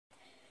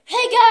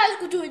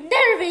welcome to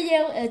another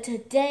video, and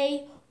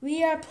today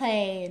we are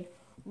playing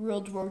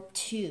World War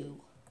II.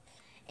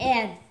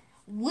 And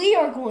we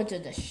are going to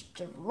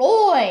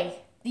destroy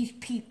these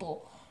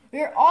people.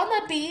 We're on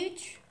the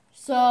beach,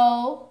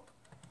 so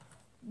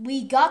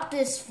we got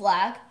this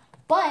flag,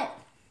 but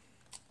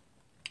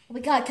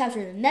we gotta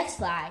capture the next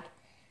flag,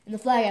 and the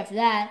flag after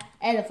that,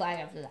 and the flag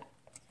after that.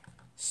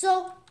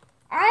 So,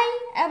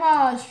 I am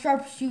a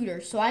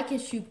sharpshooter, so I can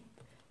shoot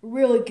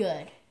really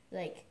good.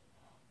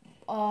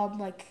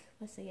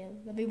 Let's see again.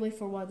 Let me wait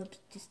for one of them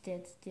to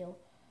stand still.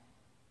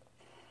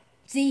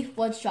 See,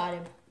 one shot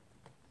him.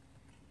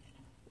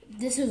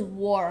 This is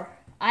war.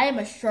 I am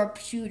a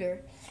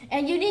sharpshooter,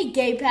 and you need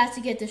Game Pass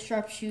to get the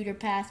sharpshooter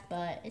pass,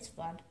 but it's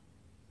fun.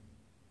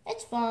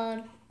 It's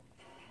fun.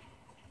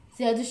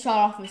 See, I just shot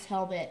off his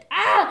helmet.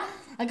 Ah!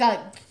 I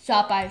got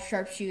shot by a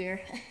sharpshooter.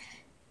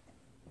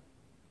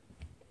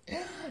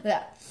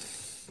 That.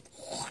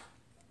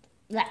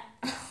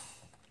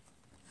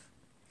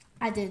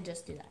 I didn't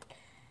just do that.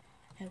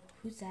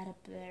 Who's that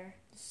up there?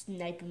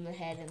 Snipe in the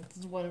head, and this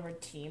is one of our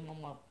team.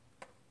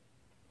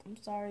 I'm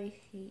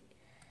sorry.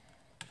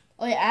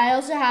 Oh yeah, I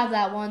also have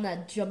that one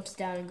that jumps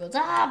down and goes,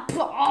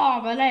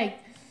 my leg.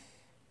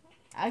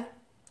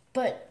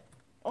 But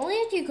only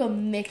if you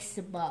can mix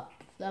them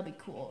up. That'd be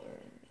cool.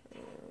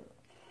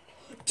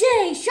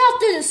 Dang, shot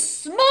through the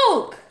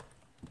smoke!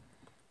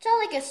 Shot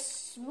like a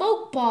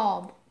smoke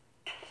bomb.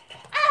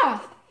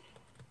 Ah!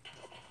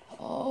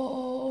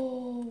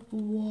 Oh,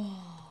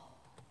 wow.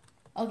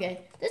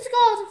 Okay, this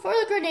goes for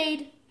the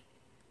grenade.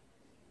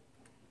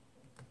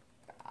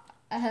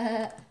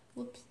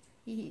 Whoops.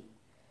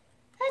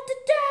 At the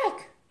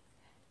deck!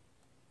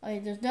 Okay,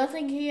 there's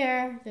nothing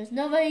here. There's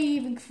nobody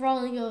even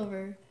crawling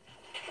over.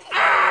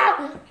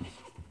 Ah!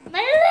 My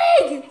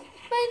leg!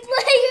 My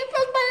leg! I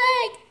broke my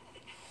leg!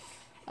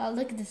 Oh,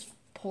 look at this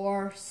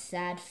poor,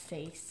 sad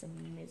face of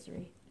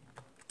misery.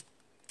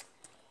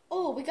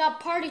 Oh, we got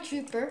Party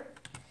Trooper.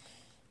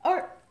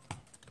 Or,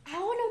 I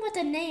don't know what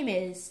the name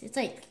is. It's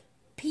like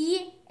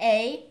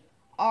P-A-R-T-Y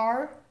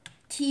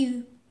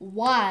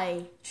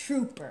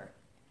Trooper.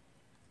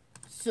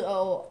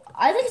 So,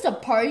 I think it's a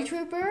Party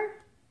Trooper,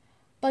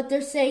 but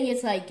they're saying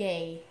it's like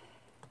a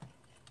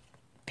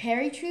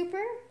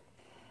Paratrooper,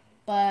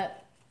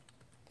 but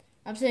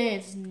I'm saying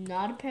it's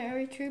not a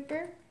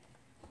Paratrooper,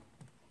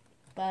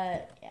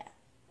 but yeah,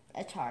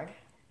 it's hard.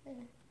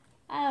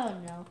 I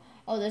don't know.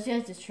 Oh, this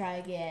guy's just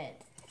trying to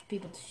get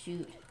people to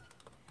shoot.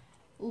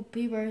 Ooh,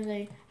 people are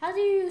saying, how do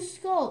you use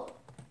scope?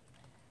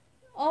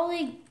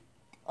 Only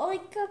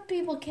good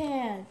people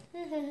can.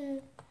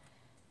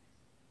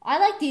 I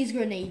like these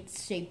grenade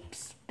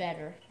shapes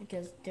better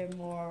because they're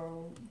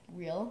more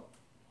real.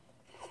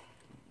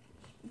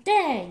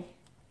 Dang,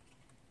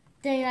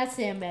 that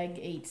sandbag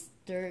ate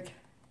dirt.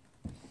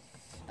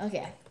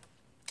 Okay,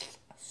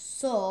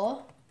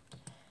 so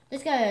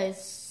this guy is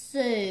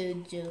so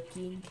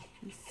joking.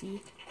 You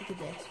see, look at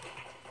this.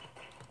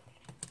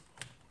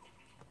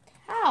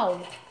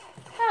 How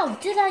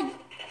did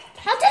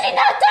he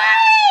not die?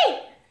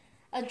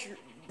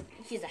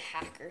 He's a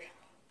hacker.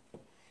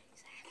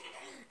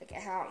 Okay,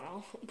 I don't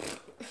know.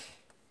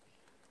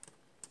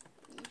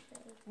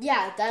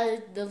 Yeah, that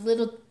is the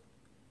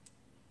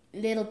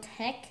little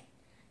tech.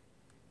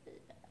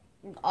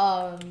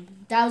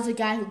 That was the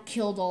guy who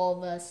killed all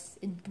of us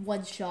in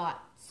one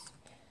shot.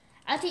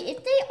 Actually,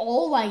 if they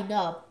all line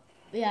up,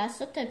 yeah,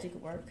 sometimes it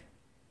could work.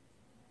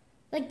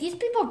 Like, these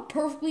people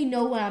perfectly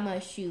know when I'm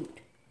gonna shoot.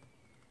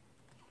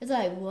 It's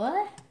like,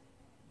 what?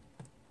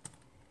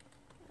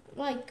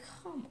 Like,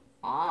 come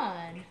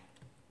on.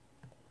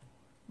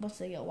 Once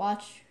they get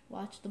watch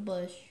the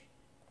bush.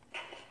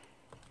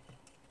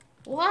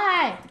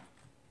 Why?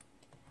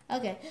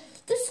 Okay.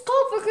 The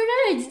scope for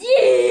grenades! Yee!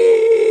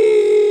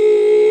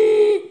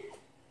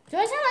 Do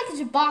I sound like a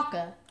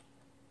Chewbacca?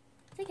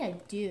 I think I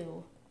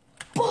do.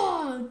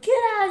 Boom!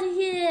 Get out of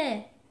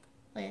here!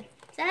 Okay.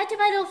 Say hi to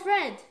my little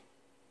friend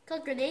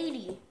called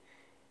Grenady.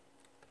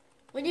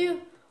 When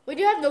you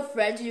have no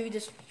friends, you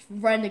just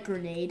run a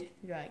grenade.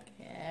 You're like,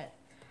 yeah.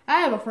 I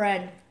have a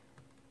friend.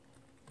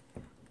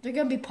 They're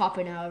gonna be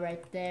popping out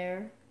right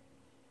there.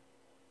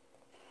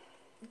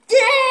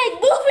 Dang!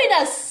 Moving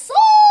assault!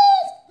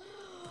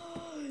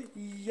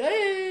 Yeah!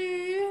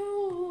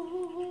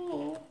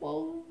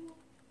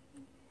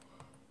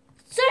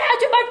 Say hi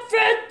to my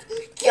friend!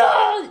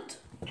 God!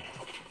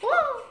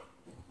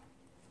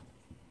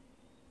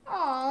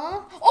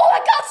 Aww. Oh, I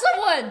got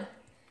someone!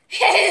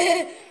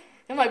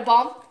 And my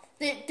bomb.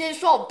 They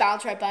just all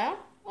bounce right by him.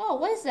 Oh,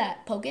 what is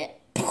that? Poke it.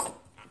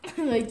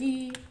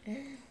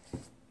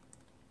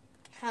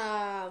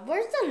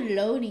 Where's the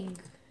loading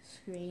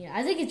screen?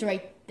 I think it's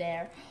right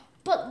there.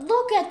 But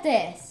look at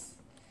this.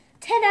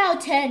 10 out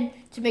of 10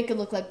 to make it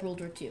look like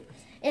World War II.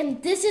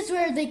 And this is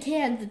where the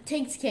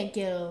tanks can't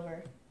get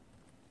over.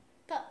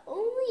 But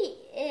only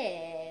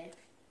if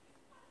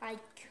I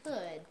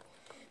could.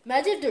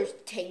 Imagine if there's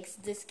tanks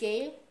in this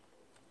game.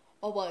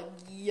 Oh my,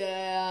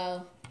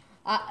 yeah.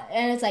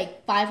 And it's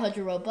like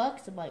 500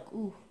 Robux. I'm like,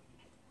 ooh.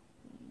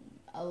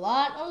 A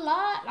lot.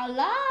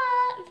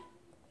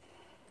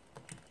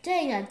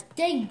 Dang, a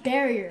dang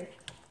barrier.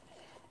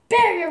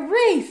 Barrier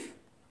reef!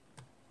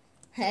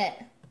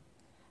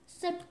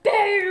 It's a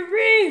barrier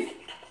reef!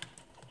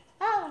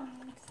 Oh,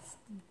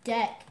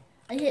 deck.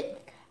 I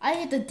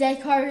hit the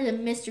deck harder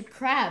than Mr.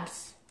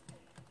 Krabs.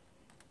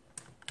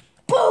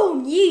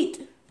 Boom!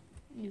 Yeet!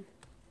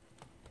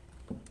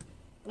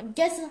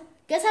 Guess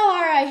how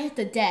hard I hit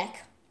the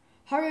deck.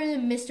 Harder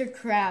than Mr.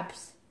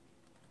 Krabs.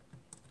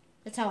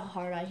 That's how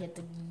hard I hit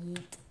the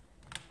yeet.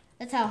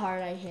 That's how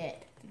hard I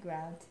hit the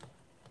ground.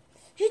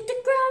 Hit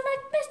the ground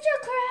like Mr.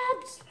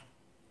 Krabs!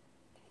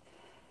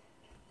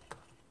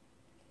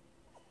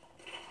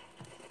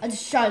 I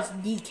just shot his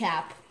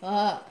kneecap.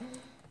 The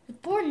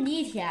poor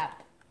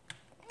kneecap.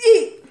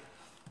 Yeet!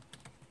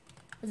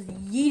 I just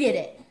yeeted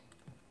it.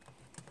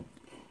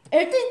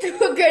 Everything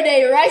threw a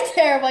grenade right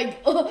there. I'm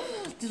like, oh,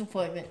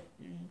 disappointment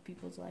in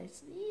people's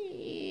lives.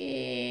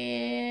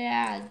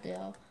 Yeah,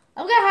 no.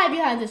 I'm gonna hide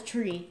behind this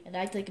tree and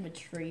act like I'm a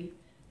tree.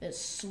 That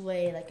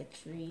sway like a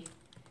tree.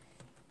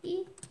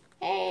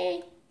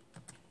 Hey.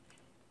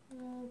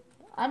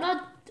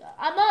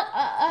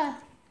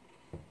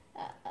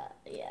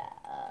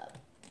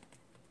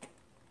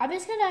 I'm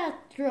just gonna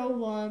throw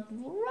one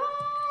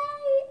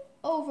right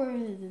over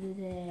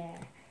there.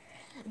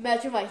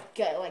 Imagine if I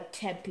get like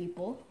 10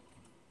 people.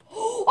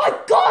 Oh,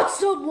 I got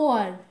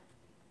someone!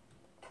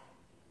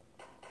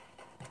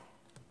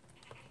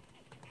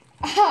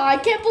 I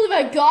can't believe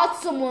I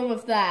got someone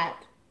with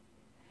that.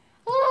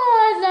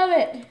 Oh, I love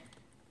it.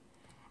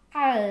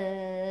 I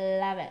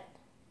love it.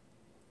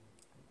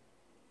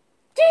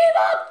 Team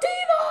up!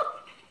 Team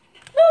up!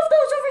 Move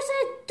those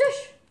overseas!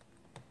 Dush!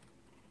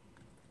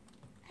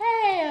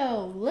 Hey,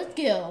 let's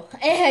go.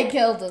 Hey, I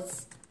killed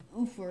us.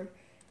 Oofer.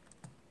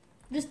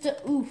 Just a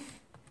oof.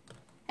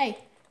 Hey,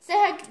 say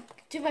hi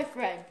to my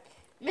friend,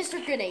 Mr.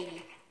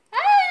 Grenady. Ah,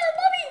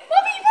 mommy!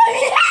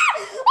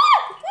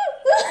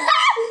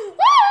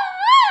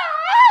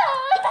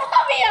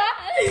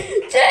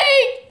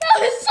 Dang! That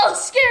was so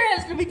scary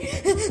to me.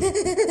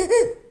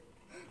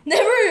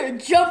 Never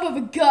jump of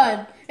a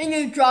gun and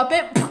you drop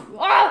it.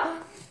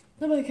 Oh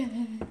my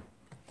god.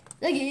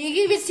 Like, you can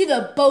even see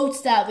the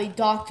boats that we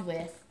docked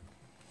with.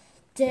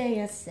 Dang,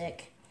 that's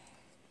sick.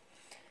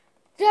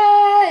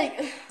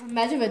 Dang!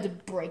 Imagine if I had to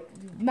break.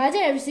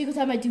 Imagine every single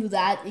time I do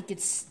that, it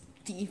gets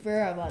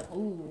steeper. I'm like,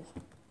 ooh.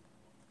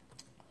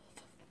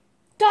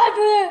 Time for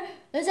that!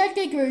 Let's act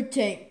like we're a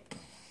tank.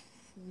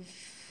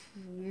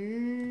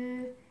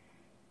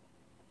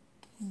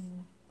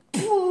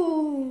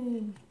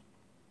 Boom!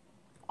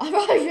 I'm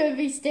probably gonna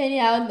be standing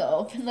out in the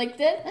open like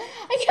this.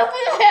 I can't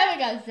believe I haven't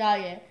got shot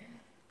yet.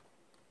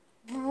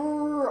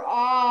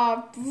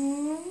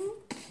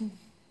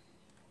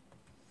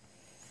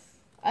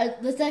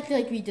 Let's act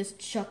like we just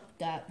chucked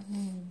that.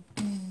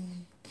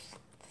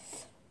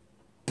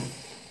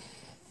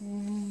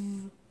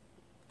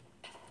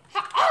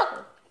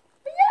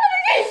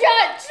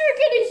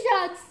 Getting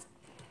shots.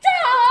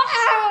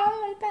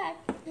 My back.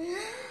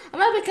 I'm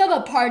gonna become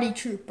a party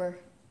trooper.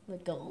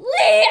 Like go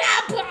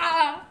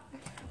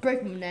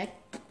break my neck.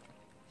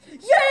 Yay!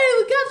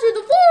 We captured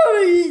the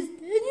forest!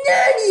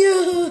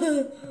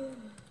 Narnia!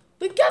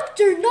 We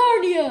captured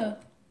Narnia!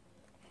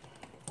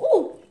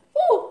 Ooh!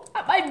 Ooh!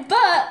 At my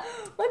butt!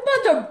 My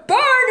butts are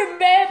burning,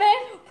 baby!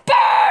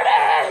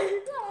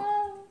 Burning!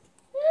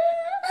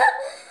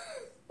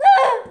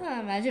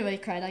 Imagine if I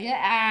cried like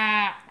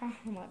that.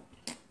 Come on.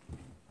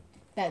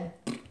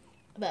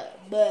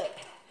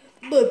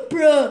 But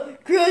bro,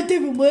 cry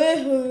different way,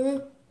 huh?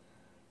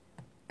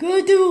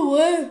 Cry different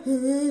way,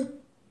 huh?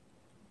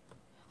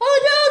 Oh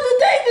no, the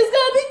tank is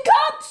gonna be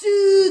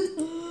captured!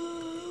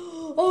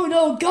 Oh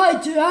no, guy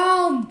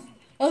drowned!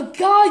 A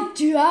guy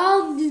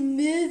drowned in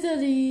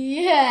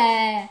misery,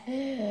 yeah!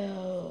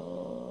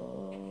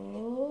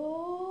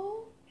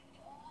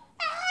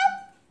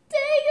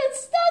 Dang,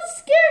 it's not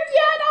scary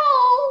at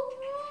all!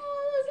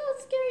 It's not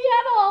scary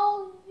at all,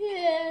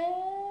 yeah!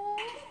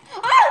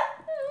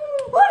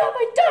 What have I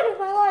done with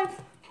my life?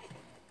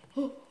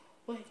 Oh,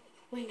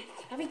 wait.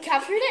 Have we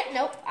captured it?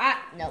 Nope.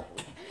 No.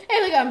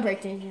 Hey, look, I'm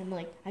breaking. I'm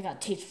like, I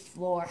got taste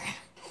floor.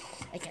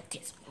 I got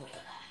taste floor.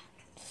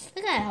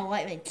 Look at how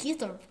white my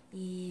teeth are.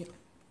 Yeah.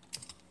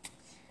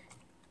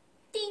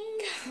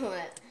 Ding.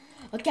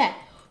 Okay.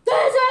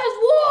 This is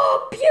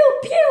war. Pew,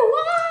 pew.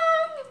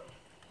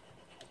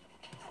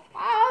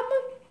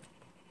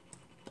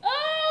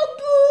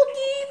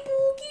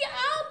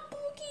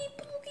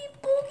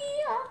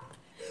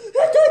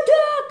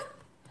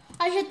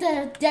 I hit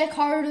the deck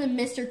harder than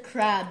Mr.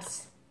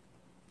 Krabs.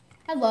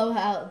 I love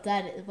how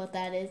what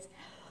that is.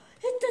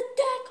 Hit the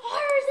deck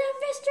harder than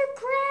Mr.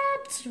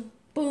 Krabs.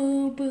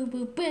 Boom, boom,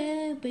 boom,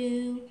 boom,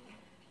 boom.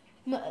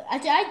 I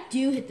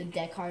do hit the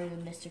deck harder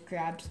than Mr.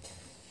 Krabs.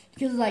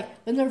 Because like,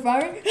 when they're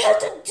firing, hit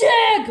the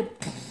deck!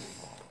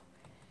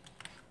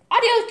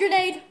 Adios,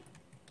 grenade!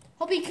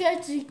 Hope you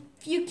catch a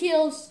few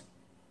kills.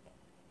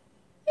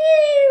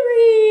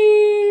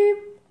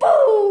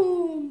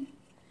 Boom!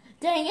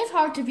 Dang, it's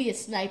hard to be a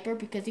sniper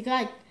because you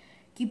gotta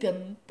keep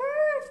them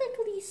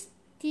perfectly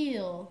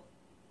still.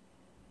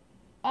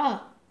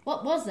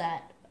 What was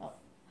that?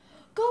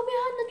 Go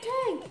behind the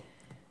tank.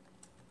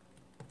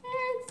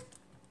 And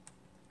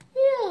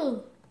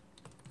heal.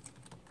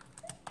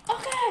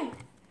 Okay.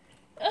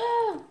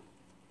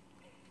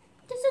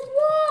 This is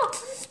war.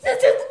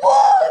 This is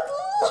war.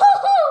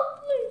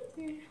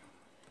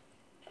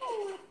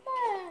 Oh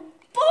man.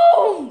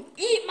 Boom!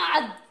 Eat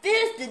my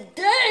fist and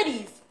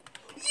daddies.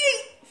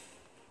 Yeet.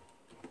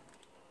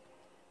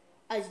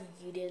 I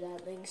yeeted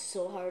that thing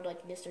so hard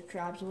like Mr.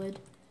 Krabs would.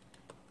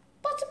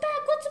 What's a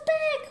bag? What's a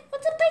bag?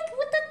 What's a bag?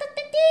 What the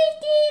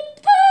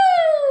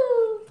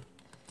boo!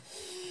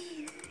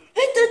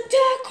 It's a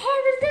deck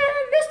harder than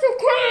Mr.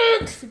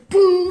 Krabs!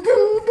 Boo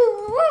boo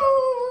boo!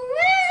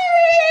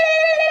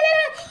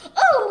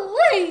 Oh!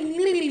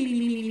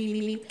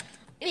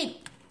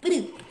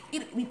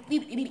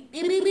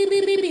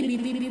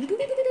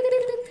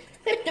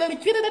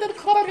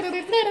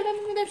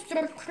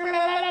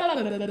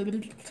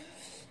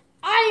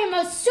 I am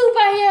a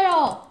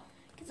superhero!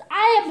 Because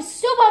I am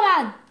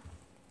Superman!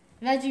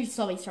 Imagine you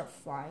saw me start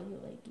flying,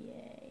 you're like,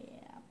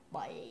 yeah,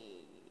 bye.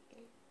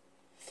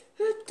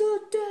 It's a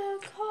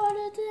deck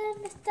harder than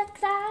Mr.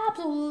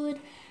 Krabs would.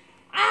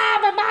 Ah,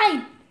 my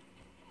mind!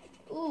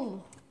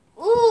 Ooh.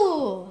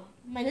 Ooh!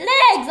 My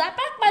legs! I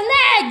broke my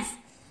legs!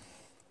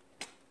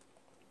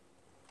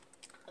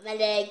 My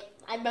leg.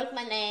 I broke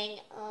my leg.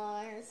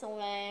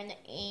 Someone.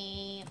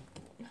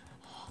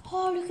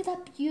 Oh, look at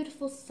that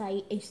beautiful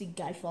sight. I see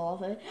guys fall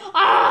off it.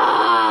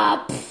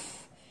 Ah!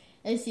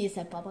 I see his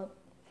head pop up.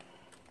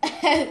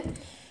 Then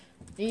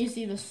you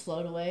see this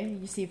float away.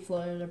 You see it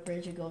float on the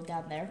bridge and go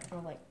down there. And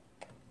I'm like,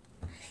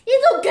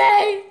 he's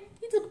okay.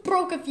 He just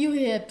broke a few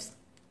hips.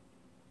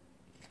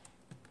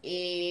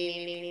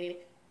 This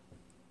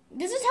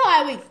is how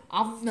I wink.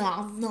 Nom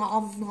nom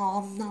nom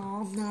nom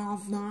nom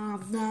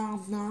nom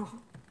nom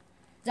nom.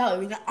 That's how I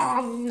wink.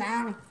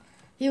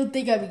 He'll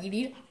think I'm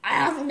eating.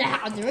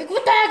 They're like,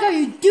 what the heck are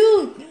you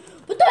doing?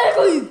 What the heck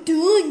are you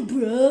doing,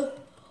 bro?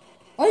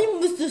 I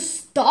am Mr.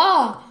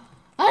 Star.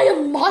 I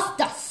am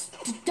Master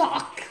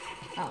Stock.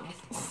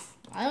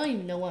 I don't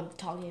even know what I'm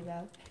talking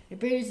about. Your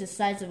brain is the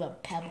size of a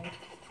pebble.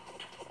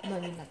 I'm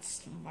not even that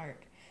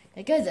smart.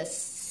 That guy's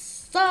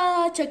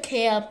such a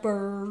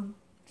camper.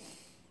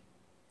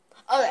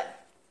 Okay.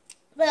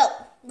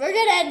 Well, we're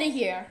gonna end it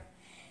here.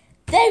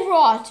 Thanks for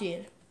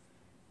watching.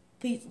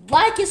 Please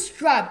like and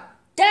subscribe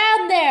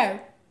down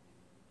there.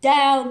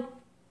 Down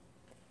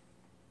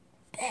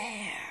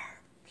there.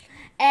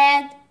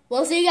 And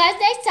we'll see you guys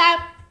next time.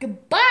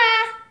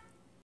 Goodbye.